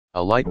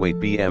A lightweight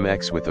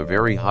BMX with a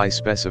very high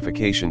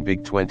specification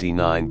big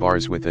 29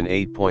 bars with an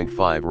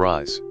 8.5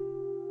 rise.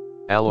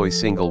 Alloy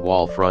single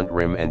wall front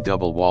rim and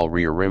double wall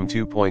rear rim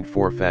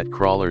 2.4 fat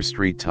crawler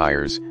street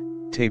tires,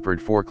 tapered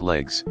fork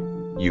legs,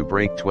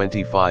 U-brake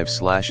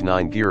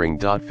 25/9 gearing.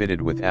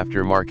 Fitted with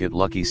aftermarket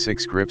Lucky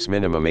 6 grips,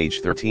 minimum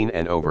age 13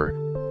 and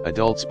over,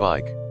 adults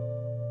bike.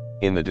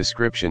 In the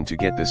description to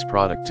get this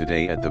product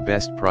today at the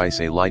best price: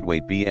 a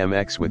lightweight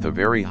BMX with a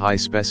very high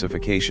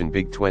specification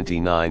big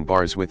 29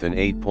 bars with an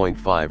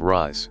 8.5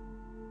 rise.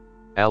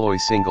 Alloy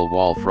single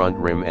wall front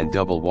rim and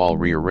double wall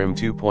rear rim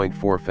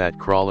 2.4 fat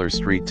crawler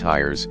street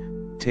tires,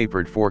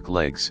 tapered fork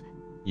legs,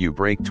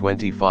 U-brake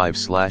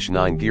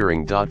 25/9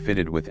 gearing.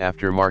 Fitted with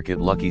aftermarket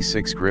Lucky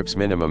 6 grips,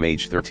 minimum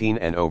age 13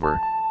 and over,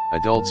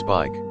 adults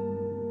bike.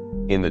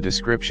 In the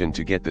description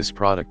to get this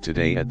product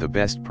today at the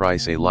best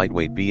price: a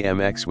lightweight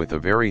BMX with a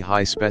very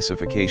high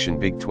specification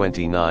big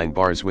 29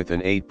 bars with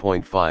an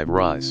 8.5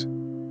 rise.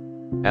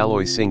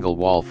 Alloy single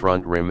wall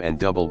front rim and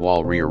double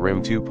wall rear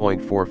rim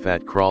 2.4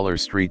 fat crawler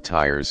street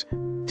tires,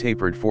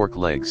 tapered fork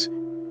legs,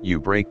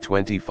 U-brake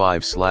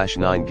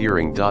 25/9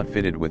 gearing.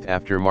 Fitted with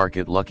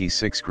aftermarket Lucky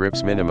 6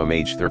 grips, minimum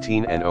age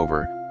 13 and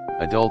over,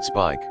 adults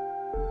bike.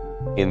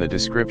 In the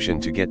description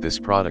to get this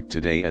product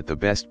today at the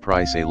best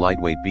price: a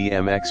lightweight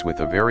BMX with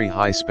a very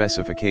high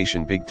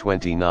specification big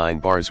 29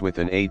 bars with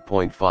an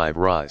 8.5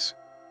 rise.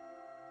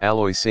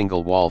 Alloy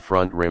single wall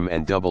front rim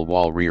and double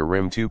wall rear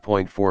rim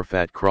 2.4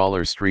 fat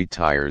crawler street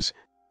tires,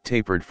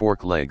 tapered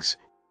fork legs,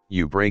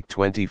 U-brake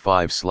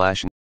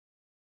 25/9